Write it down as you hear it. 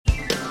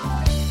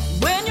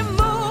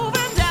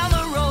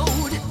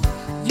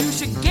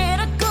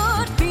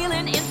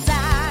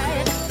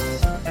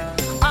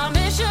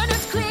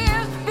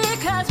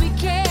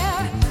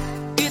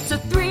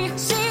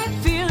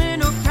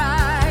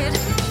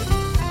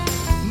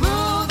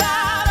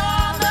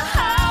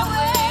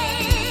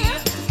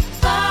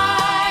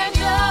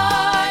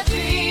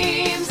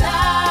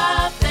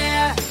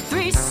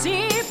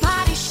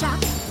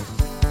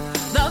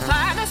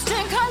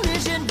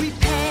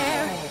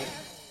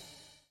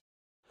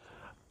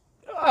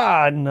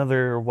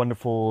Another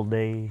wonderful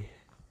day.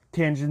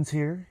 Tangents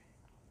here.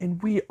 And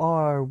we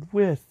are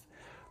with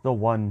the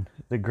one,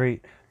 the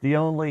great, the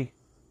only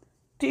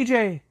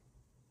TJ.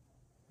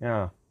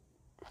 Yeah,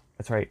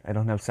 that's right. I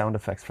don't have sound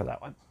effects for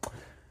that one.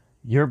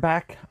 You're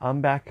back.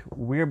 I'm back.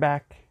 We're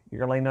back.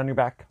 You're laying on your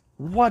back.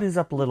 What is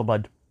up, little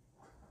bud?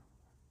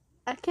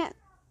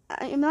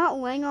 I'm not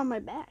laying on my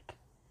back.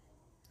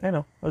 I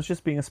know. I was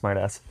just being a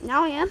smartass.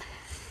 Now I am.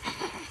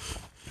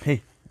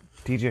 Hey,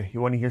 TJ, you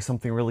want to hear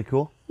something really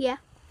cool? Yeah.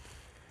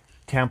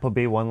 Tampa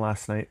Bay won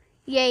last night.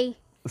 Yay.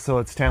 So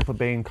it's Tampa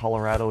Bay and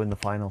Colorado in the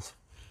finals.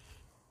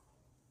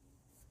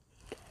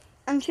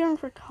 I'm cheering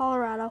for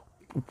Colorado.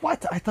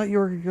 What? I thought you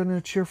were going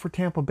to cheer for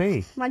Tampa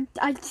Bay.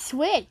 I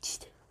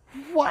switched.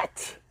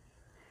 What?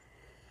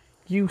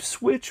 You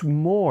switch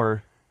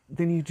more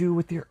than you do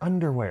with your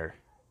underwear.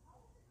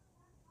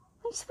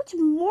 I switch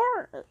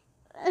more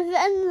than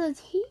the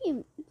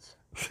teams.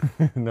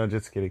 No,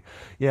 just kidding.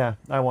 Yeah,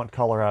 I want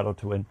Colorado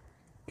to win.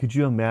 Could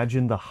you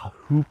imagine the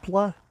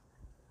hoopla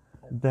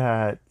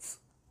that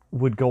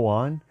would go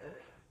on?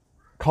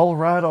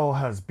 Colorado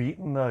has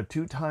beaten the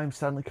two-time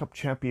Stanley Cup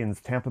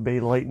champions, Tampa Bay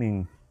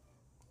Lightning.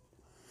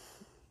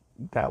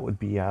 That would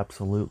be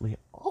absolutely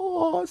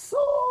awesome.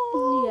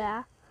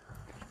 Yeah.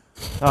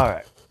 All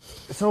right.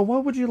 So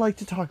what would you like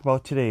to talk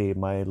about today,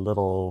 my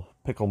little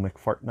pickle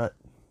McFartnut?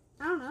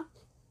 I don't know.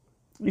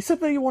 You said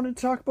that you wanted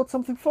to talk about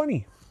something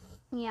funny.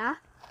 Yeah.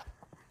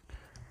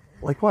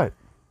 Like what?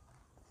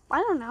 I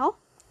don't know.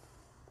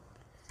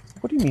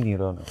 What do you mean you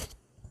don't know?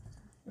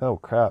 Oh,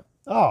 crap.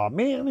 Oh,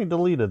 man, I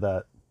deleted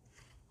that.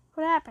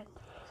 What happened?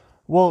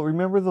 Well,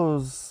 remember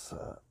those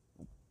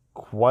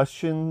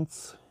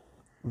questions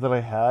that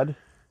I had?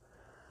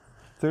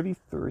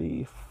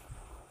 33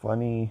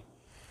 funny,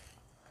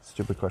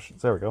 stupid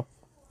questions. There we go.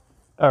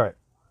 All right.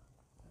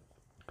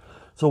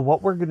 So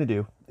what we're going to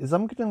do is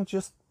I'm going to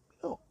just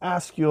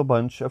ask you a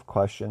bunch of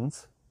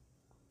questions.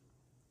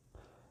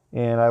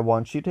 And I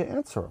want you to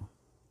answer them.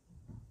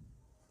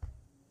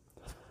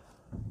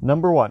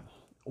 Number 1.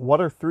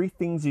 What are 3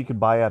 things you could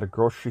buy at a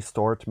grocery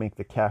store to make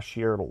the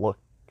cashier look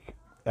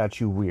at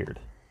you weird?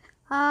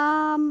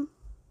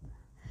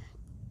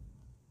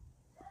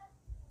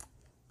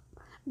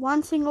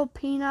 One single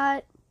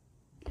peanut.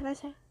 Can I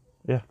say?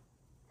 Yeah.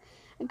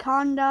 A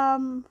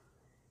condom.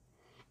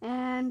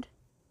 And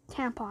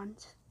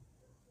tampons.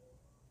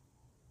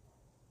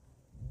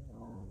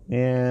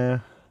 Yeah.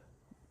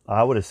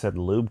 I would have said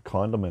lube,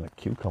 condom, and a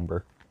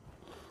cucumber.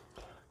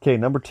 Okay,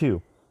 number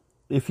 2.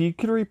 If you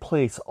could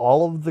replace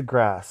all of the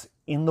grass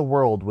in the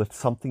world with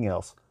something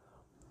else,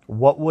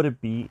 what would it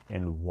be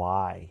and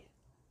why?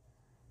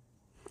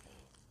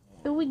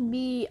 It would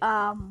be,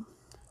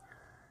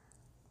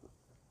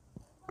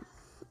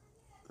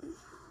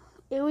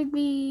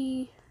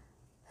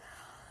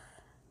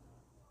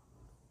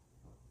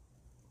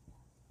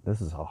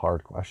 This is a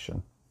hard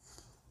question.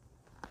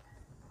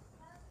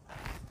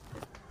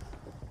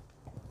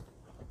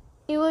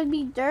 It would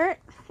be dirt,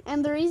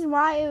 and the reason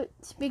why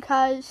it's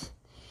because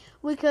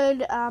we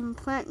could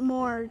plant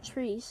more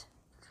trees,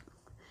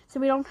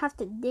 so we don't have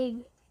to dig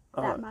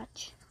that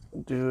much.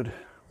 Dude,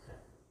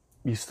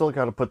 you still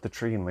got to put the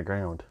tree in the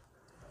ground.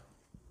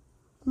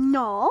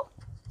 No,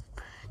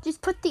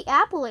 just put the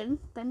apple in,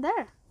 then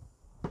there.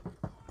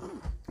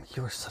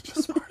 You're such a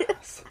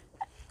smartass.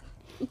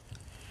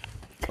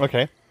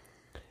 Okay.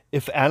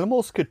 If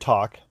animals could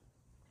talk,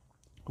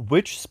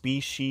 which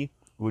species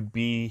would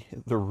be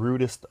the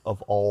rudest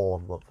of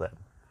all of them?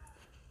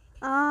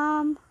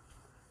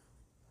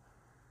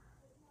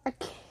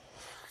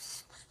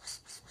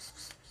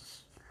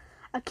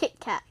 A Kit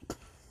Kat.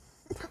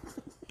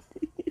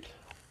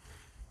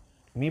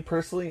 Me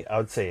personally, I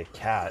would say a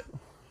cat.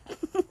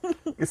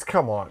 Because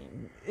come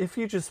on, if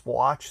you just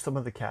watch some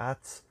of the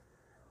cats,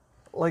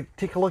 like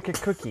take a look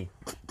at Cookie.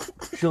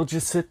 She'll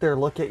just sit there,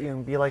 look at you,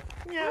 and be like,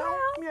 meow,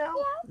 meow.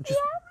 Just...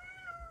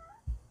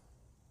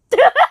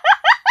 And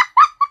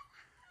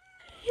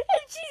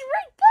she's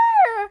right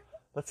there.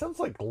 That sounds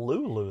like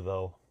Lulu,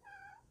 though.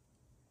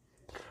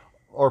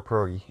 Or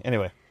Pierogi.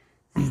 Anyway.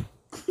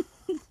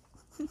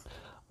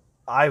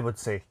 I would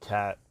say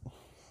cat.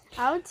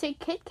 I would say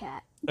Kit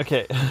Kat.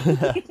 Okay.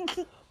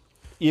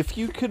 If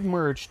you could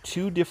merge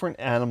 2 different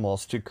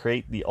animals to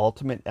create the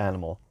ultimate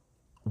animal,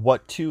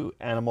 what 2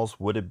 animals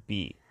would it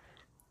be?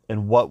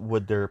 And what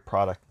would their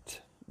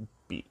product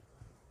be?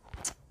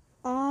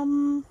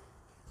 A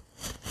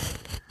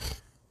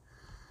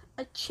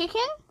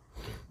chicken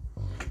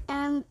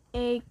and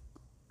a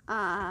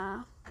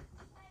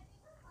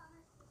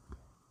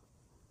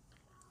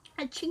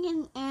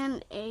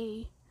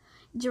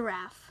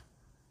giraffe.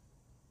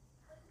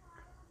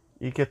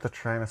 You get the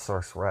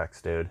Tyrannosaurus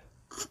Rex, dude.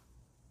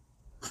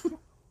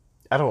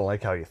 I don't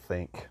like how you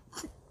think.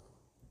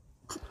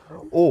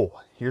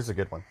 Oh, here's a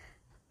good one.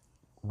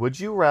 Would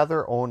you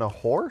rather own a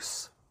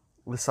horse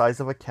the size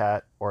of a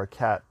cat or a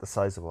cat the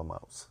size of a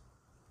mouse?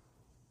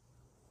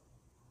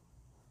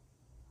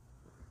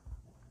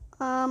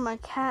 A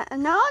cat.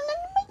 No,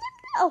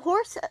 a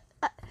horse,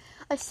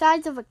 a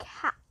size of a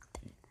cat.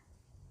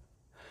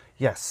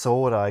 Yes, so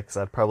would I, because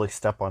I'd probably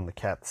step on the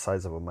cat the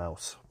size of a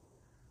mouse.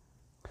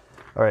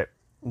 All right,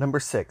 number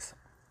 6.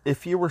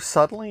 If you were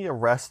suddenly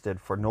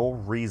arrested for no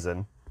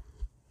reason,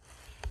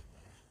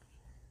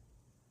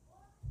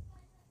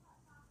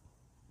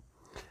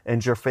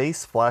 and your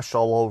face flashed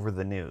all over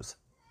the news,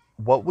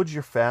 what would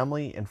your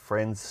family and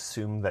friends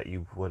assume that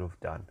you would have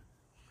done?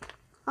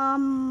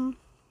 Hmm.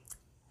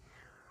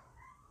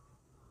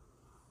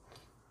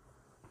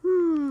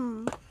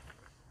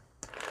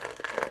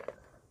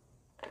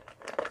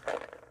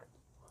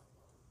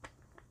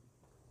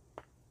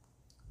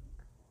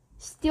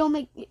 Steal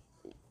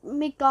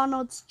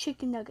McDonald's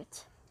chicken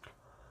nuggets.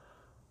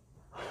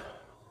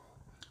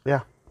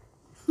 Yeah.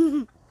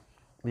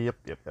 Yep.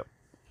 Yep.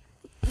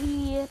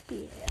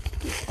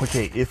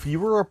 Okay, if you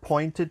were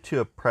appointed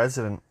to a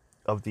president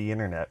of the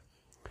internet,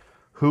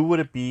 who would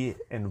it be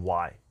and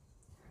why?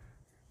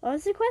 What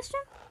was the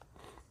question?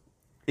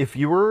 If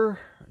you were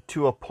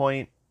to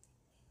appoint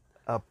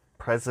a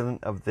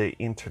president of the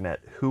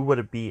internet, who would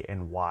it be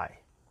and why?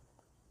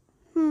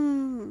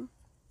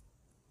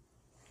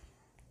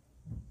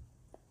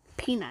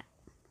 Peanut.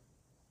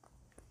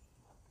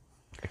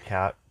 A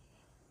cat?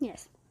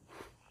 Yes.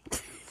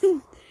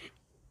 The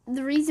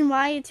reason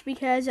why it's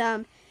because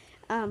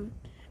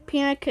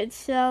Peanut could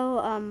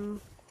sell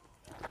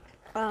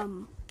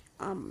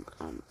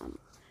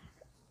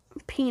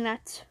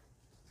peanuts.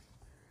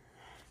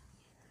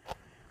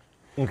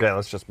 Okay,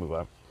 let's just move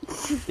on.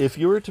 If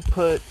you were to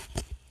put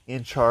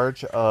in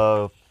charge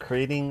of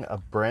creating a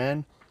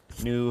brand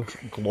new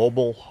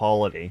global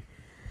holiday,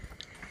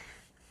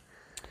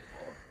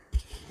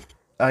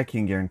 I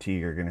can guarantee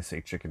you're going to say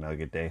Chicken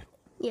Nugget Day.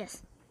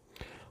 Yes.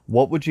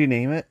 What would you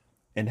name it,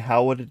 and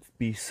how would it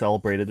be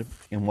celebrated,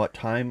 and what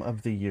time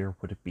of the year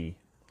would it be?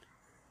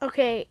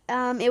 Okay,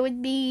 it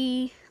would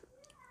be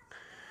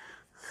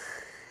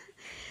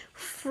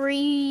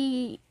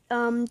free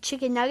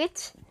chicken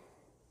nuggets,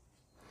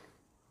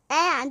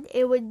 and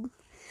it would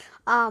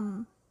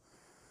the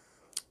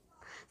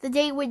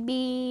date would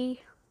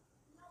be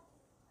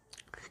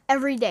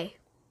every day.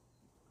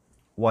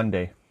 One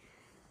day.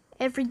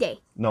 Every day.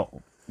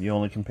 No, you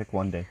only can pick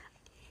one day.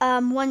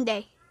 1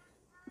 day.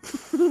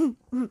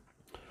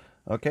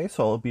 Okay,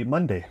 so it'll be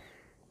Monday.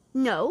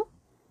 No.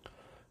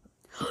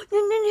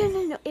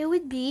 No. It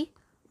would be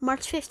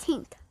March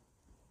 15th.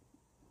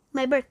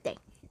 My birthday.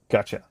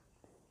 Gotcha.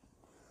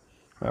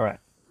 All right.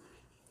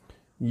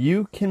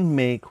 You can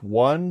make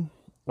one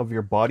of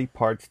your body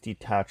parts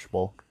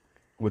detachable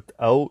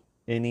without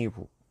any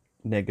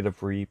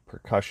negative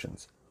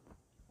repercussions.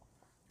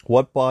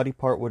 What body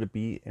part would it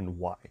be and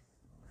why?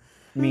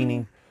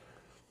 Meaning,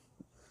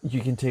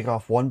 you can take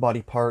off one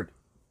body part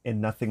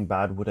and nothing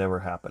bad would ever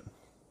happen.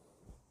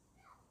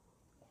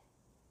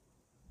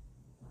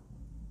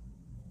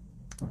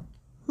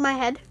 My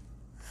head.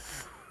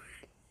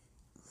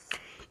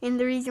 And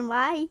the reason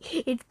why,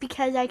 it's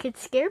because I could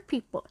scare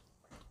people.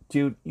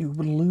 Dude, you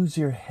would lose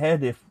your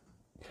head if...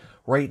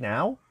 Right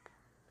now,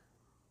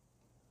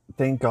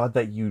 thank God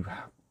that you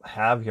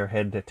have your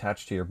head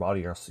attached to your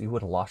body, or else you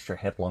would have lost your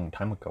head a long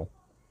time ago.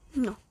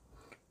 No.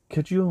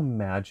 Could you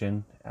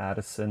imagine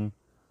Addison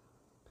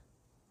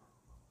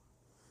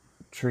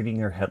treating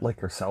her head like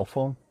her cell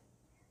phone?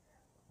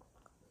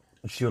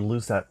 She would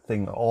lose that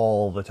thing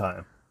all the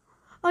time.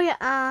 Oh yeah,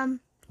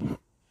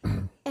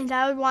 and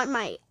I would want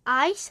my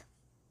eyes.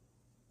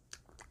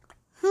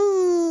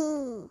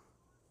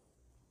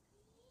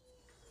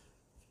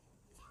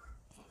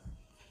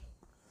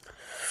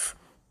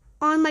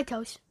 On my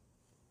toes.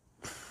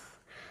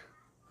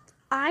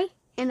 I.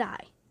 So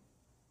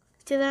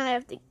then I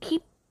have to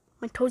keep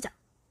my toes out.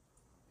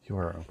 You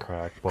are on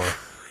crack, boy.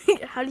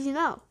 How did you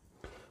know?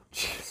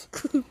 Jeez.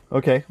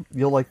 Okay,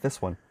 you'll like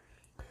this one.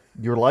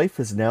 Your life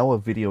is now a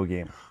video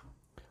game.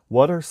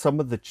 What are some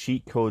of the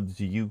cheat codes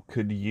you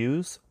could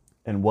use,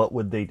 and what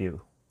would they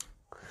do?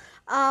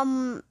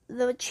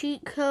 The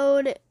cheat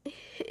code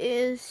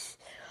is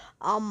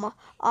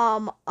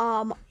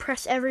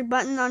press every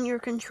button on your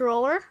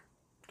controller.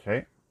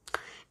 Okay.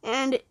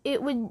 And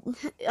it would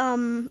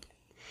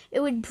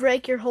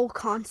break your whole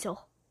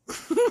console.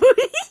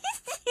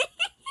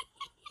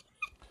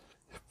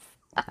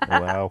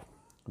 Wow.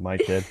 Mine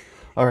did.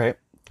 All right.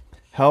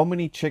 How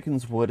many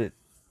chickens would it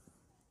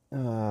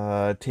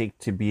take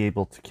to be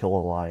able to kill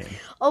a lion?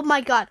 Oh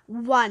my god,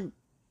 1.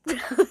 But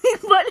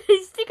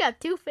I still got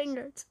 2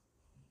 fingers.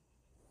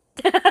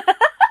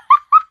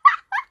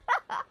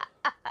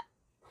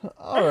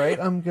 All right,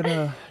 I'm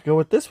gonna go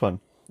with this one.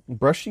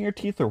 Brushing your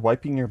teeth or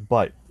wiping your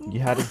butt. You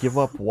had to give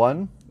up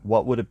one.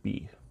 What would it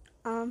be?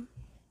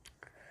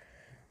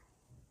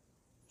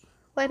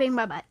 Wiping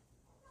my butt.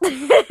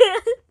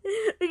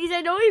 Because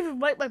I don't even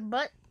wipe my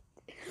butt.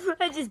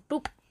 I just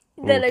boop.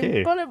 Then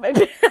Okay. I put it in my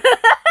butt.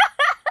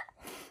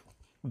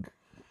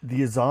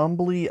 The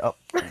zombie.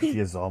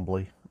 The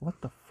zombie. What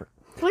the frick?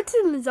 What's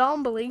in the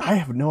zombie? I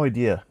have no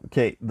idea.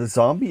 Okay, the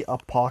zombie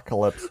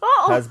apocalypse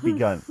has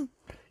begun.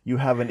 You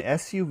have an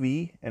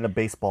SUV and a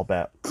baseball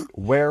bat.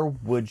 Where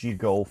would you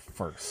go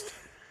first?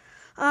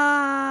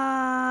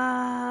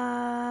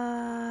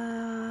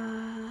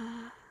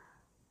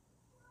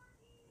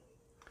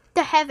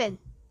 to heaven.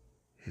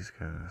 He's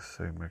gonna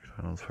say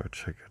McDonald's for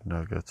chicken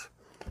nuggets.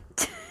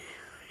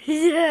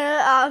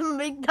 Yeah,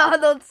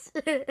 McDonald's.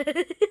 Because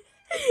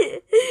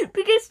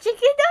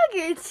chicken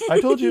nuggets. I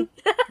told you.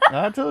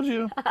 I told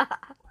you.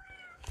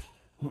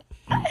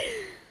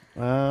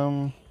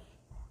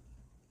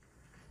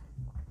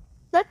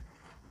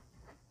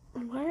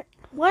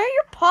 Why are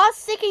your paws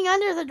sticking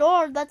under the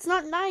door? That's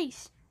not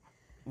nice.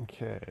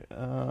 Okay.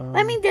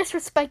 Let me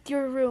disrespect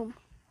your room.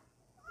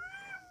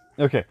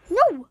 Okay.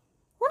 No.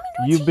 Let me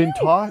do it You've to been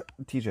you. taught,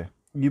 TJ.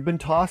 You've been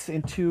tossed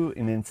into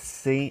an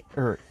insane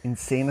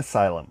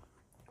asylum,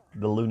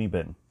 the loony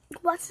bin.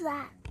 What's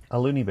that? A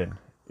loony bin.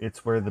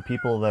 It's where the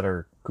people that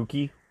are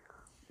kooky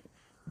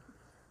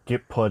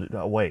get put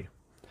away.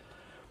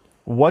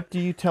 What do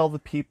you tell the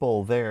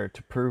people there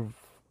to prove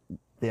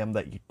them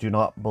that you do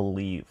not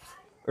believe,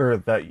 or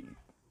that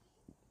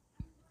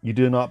you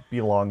do not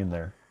belong in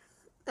there?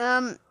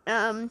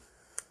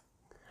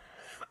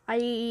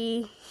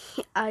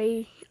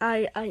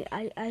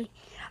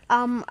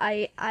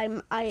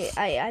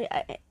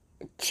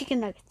 Chicken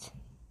nuggets.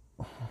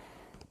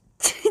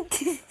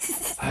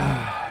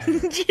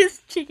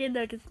 Just chicken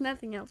nuggets,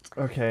 nothing else.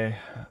 Okay,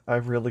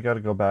 I've really got to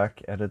go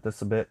back, edit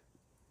this a bit,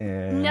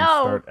 and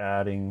No. start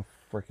adding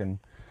freaking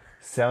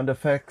sound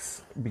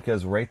effects,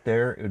 because right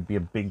there it would be a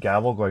big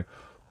gavel going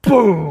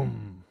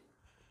boom.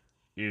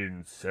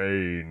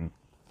 Insane.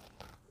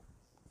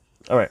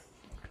 All right.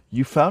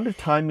 You found a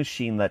time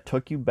machine that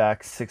took you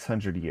back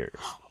 600 years.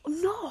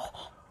 No.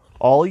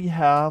 All you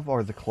have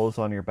are the clothes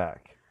on your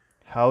back.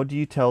 How do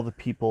you tell the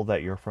people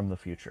that you're from the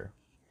future?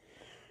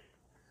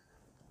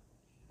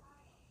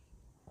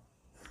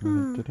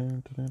 Oops.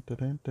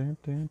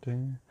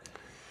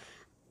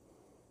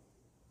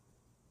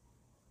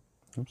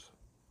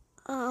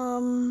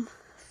 Why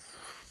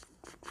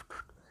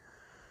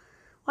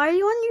are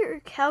you on your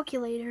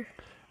calculator?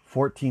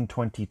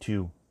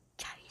 1422.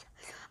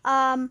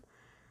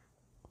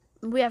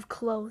 We have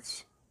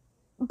clothes.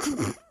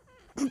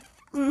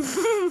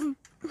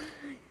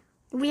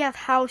 We have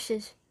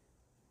houses.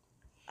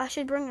 I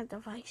should bring a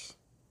device.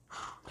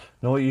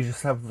 No, you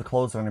just have the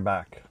clothes on your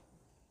back.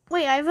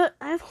 Wait, I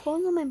have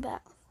clothes on my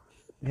back.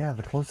 Yeah,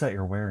 the clothes that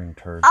you're wearing,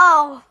 turd.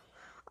 Oh,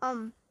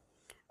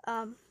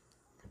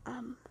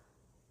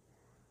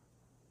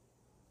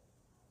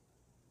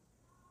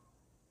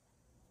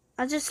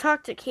 I just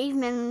talked to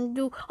cavemen and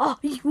do.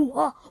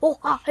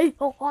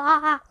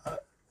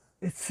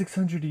 It's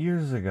 600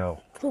 years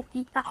ago. Oh,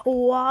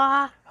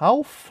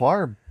 How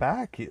far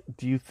back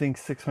do you think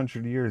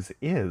 600 years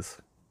is?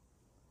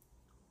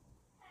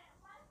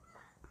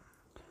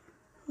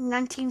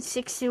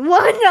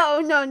 1961. No.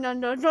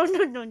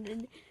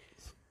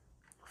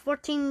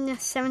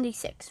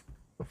 1476.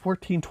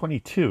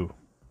 1422.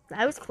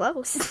 That was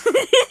close.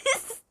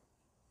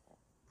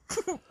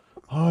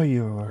 Oh,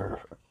 you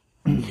were.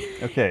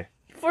 Okay.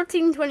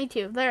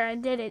 1422. There, I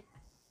did it.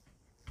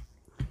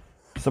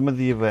 Some of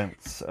the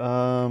events. I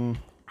found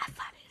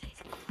it.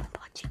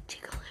 Watching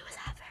Jigaloo was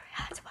that very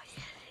hard, so I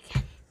did it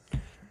again.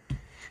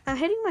 I'm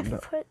hitting my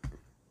foot.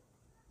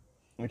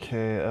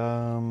 Okay,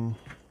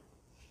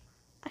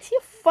 I see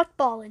a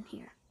football in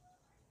here.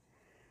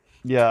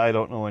 yeah, I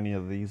don't know any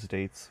of these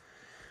dates.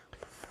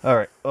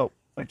 Alright, oh,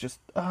 why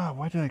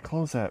did I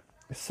close that?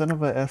 Son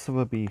of a S of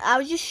a B. I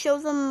would just show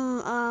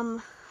them,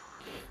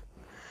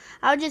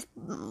 I would just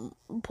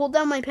pull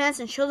down my pants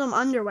and show them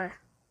underwear.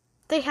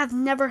 They have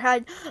never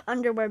had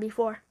underwear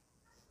before.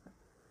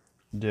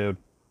 Dude.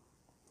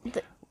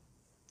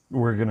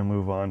 We're gonna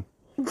move on.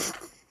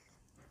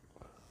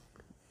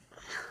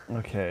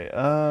 Okay,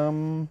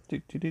 No,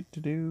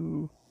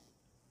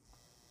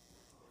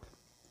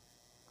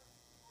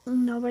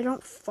 I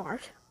don't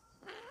fart.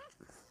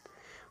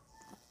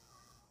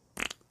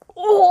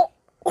 Oh!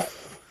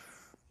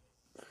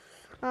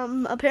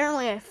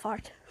 Apparently I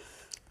fart.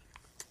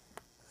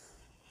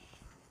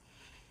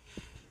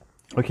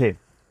 Okay,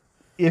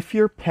 if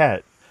your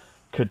pet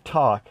could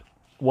talk,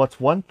 what's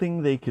one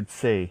thing they could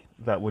say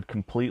that would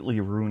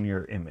completely ruin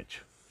your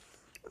image?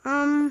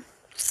 Them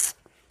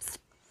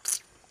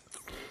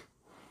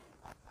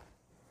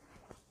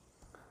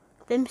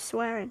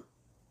swearing.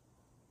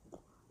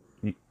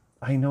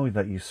 I know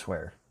that you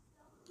swear.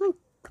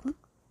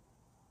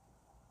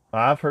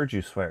 I've heard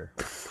you swear.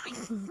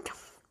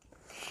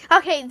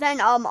 Okay, then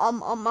them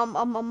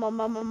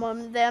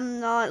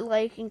not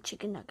liking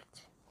chicken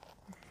nuggets.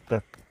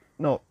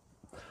 No.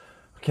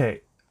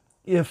 Okay,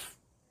 if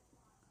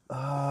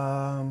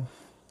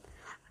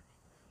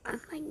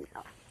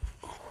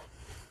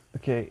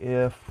okay,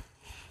 if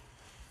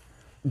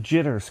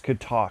Jitters could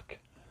talk,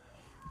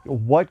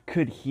 what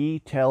could he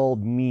tell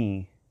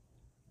me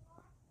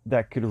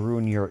that could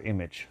ruin your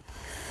image?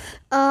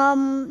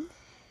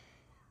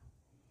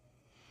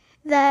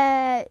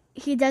 That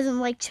he doesn't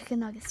like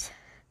chicken nuggets.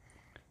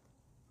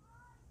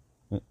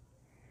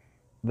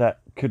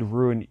 That could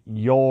ruin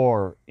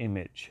your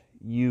image.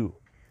 You.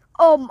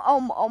 I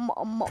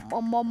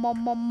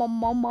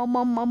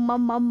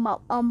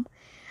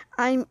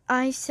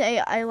say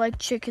I like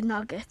chicken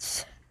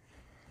nuggets.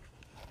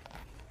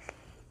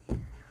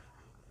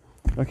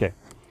 Okay.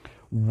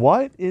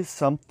 What is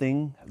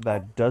something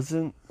that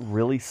doesn't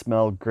really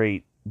smell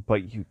great,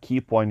 but you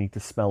keep wanting to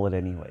smell it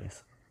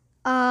anyways?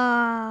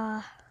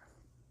 Uh,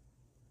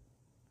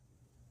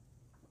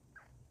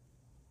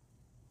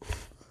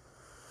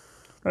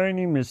 My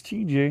name is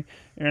TJ,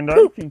 and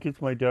Poop. I think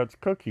it's my dad's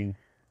cooking.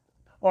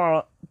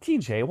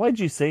 TJ, why'd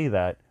you say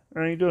that?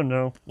 I don't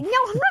know. No,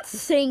 I'm not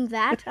saying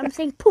that. I'm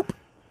saying poop.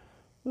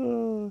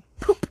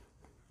 Poop.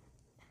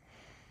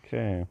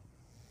 Okay.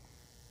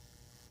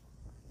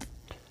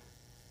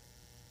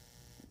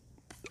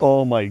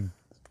 Oh my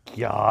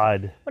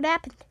God. What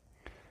happened?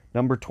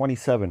 Number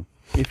 27.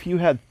 If you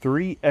had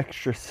 3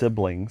 extra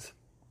siblings,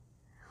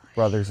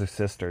 brothers or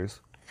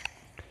sisters,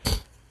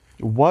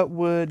 what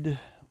would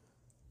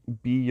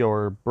be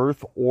your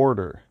birth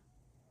order?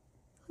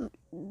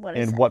 What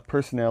is And that? what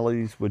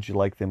personalities would you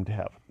like them to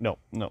have? No.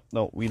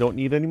 We don't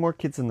need any more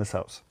kids in this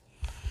house.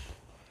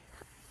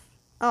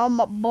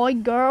 Boy,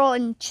 girl,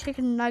 and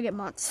chicken nugget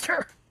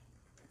monster.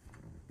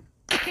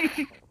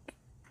 I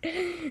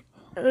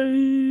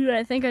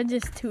think I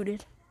just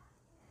tooted.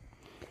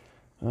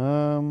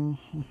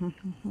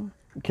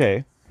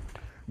 Okay.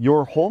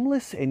 You're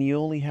homeless and you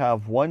only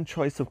have one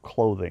choice of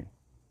clothing.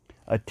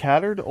 A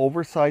tattered,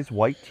 oversized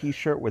white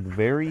t-shirt with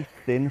very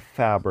thin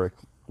fabric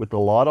with a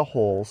lot of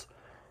holes,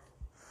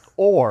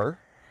 or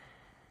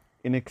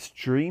an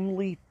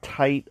extremely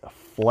tight,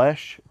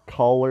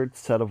 flesh-colored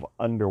set of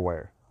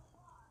underwear.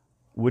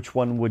 Which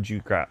one would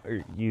you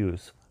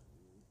use?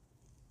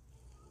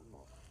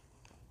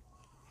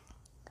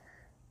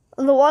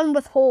 The one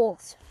with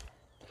holes.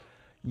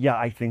 Yeah,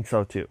 I think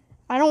so too.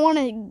 I don't want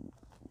to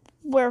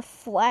wear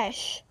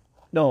flesh.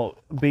 No,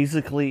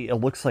 basically it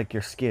looks like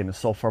your skin.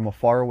 So from a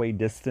faraway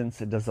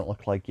distance, it doesn't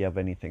look like you have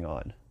anything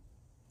on.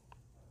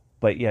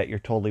 But yet you're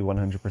totally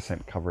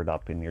 100% covered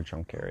up in your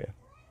junk area.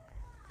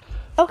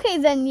 Okay,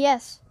 then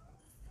yes.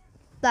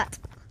 That.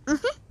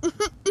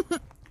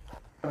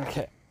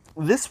 Okay.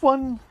 This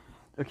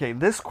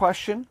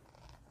question.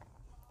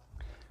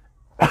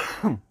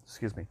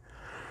 Excuse me.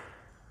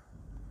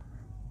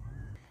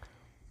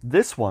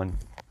 This one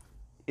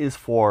is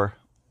for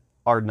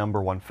our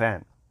number one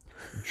fan,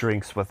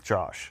 Drinks with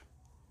Josh.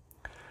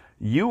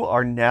 You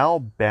are now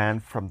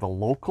banned from the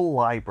local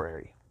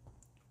library.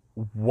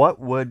 What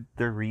would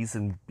the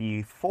reason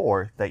be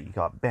for that you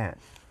got banned?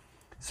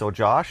 So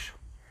Josh,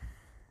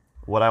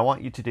 what I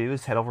want you to do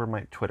is head over to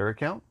my Twitter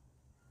account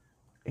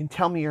and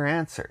tell me your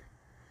answer.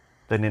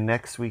 Then in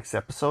next week's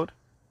episode,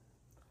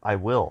 I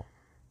will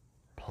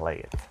play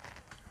it.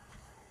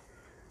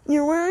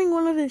 You're wearing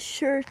one of his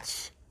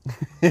shirts.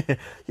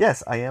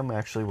 Yes, I am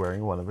actually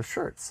wearing one of his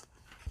shirts.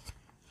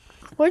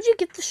 Where'd you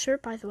get the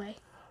shirt, by the way?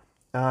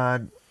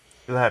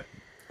 That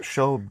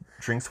show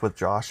Drinks with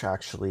Josh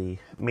actually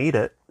made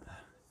it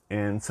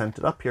and sent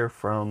it up here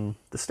from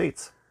the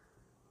States.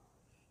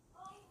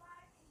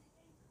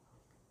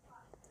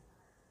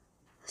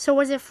 So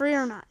was it free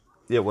or not?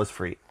 It was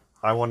free.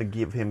 I want to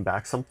give him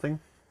back something.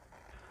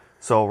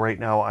 So right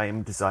now I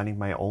am designing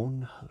my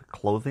own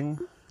clothing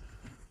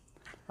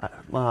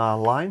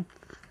line.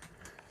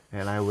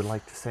 And I would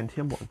like to send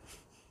him one.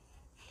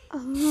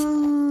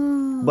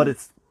 But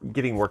it's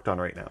getting worked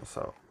on right now,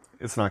 so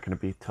it's not going to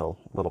be till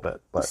a little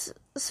bit. But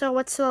So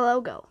what's the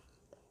logo?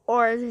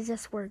 Or is it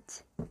just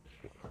words?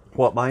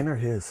 what, mine or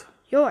his?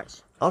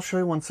 Yours. I'll show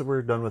you once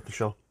we're done with the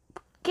show.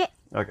 Okay.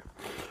 Okay.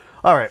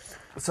 All right.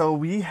 So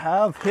we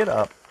have hit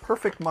a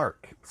perfect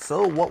mark.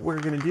 So what we're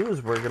going to do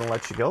is we're going to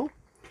let you go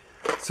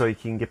so you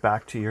can get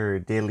back to your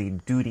daily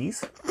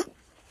duties.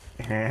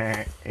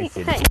 Hey.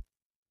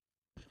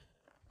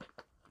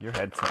 Your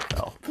headset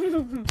fell.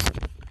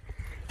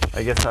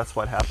 I guess that's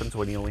what happens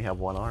when you only have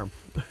one arm.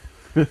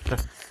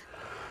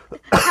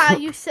 Ha,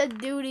 you said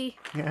duty.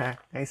 Yeah,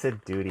 I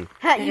said duty.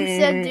 Ha, you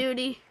said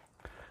duty.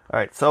 All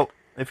right, so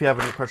if you have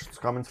any questions,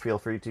 comments, feel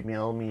free to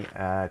email me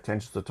at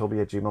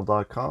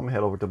tangentswithtoby@gmail.com.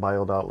 Head over to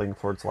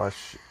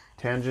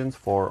bio.link/tangents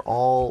for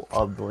all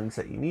of the links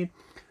that you need.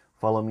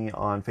 Follow me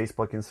on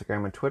Facebook,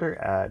 Instagram, and Twitter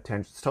at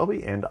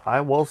TangentsToby, and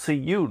I will see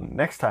you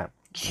next time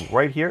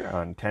right here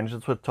on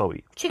Tangents with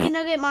Toby. Chicken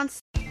nugget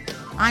monster.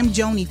 I'm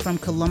Joni from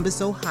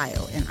Columbus,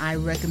 Ohio, and I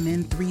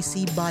recommend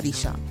 3C Body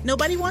Shop.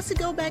 Nobody wants to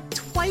go back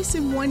twice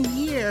in 1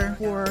 year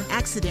for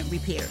accident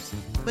repairs.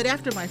 But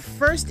after my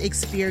first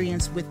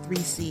experience with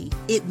 3C,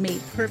 it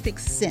made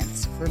perfect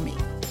sense for me.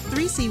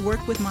 3C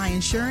worked with my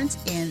insurance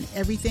and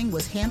everything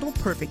was handled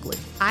perfectly.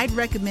 I'd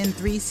recommend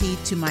 3C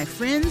to my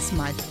friends,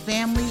 my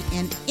family,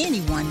 and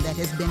anyone that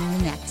has been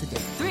in an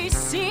accident.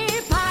 3C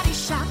Body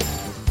Shop,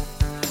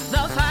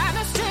 the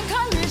finest in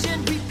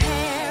collision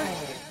repair.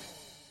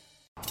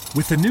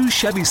 With the new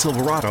Chevy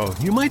Silverado,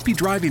 you might be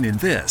driving in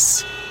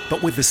this.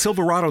 But with the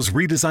Silverado's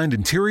redesigned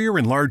interior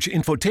and large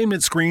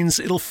infotainment screens,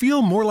 it'll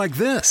feel more like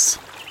this.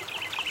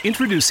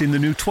 Introducing the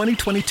new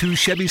 2022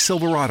 Chevy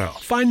Silverado.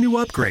 Find new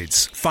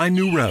upgrades. Find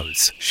new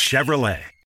roads. Chevrolet.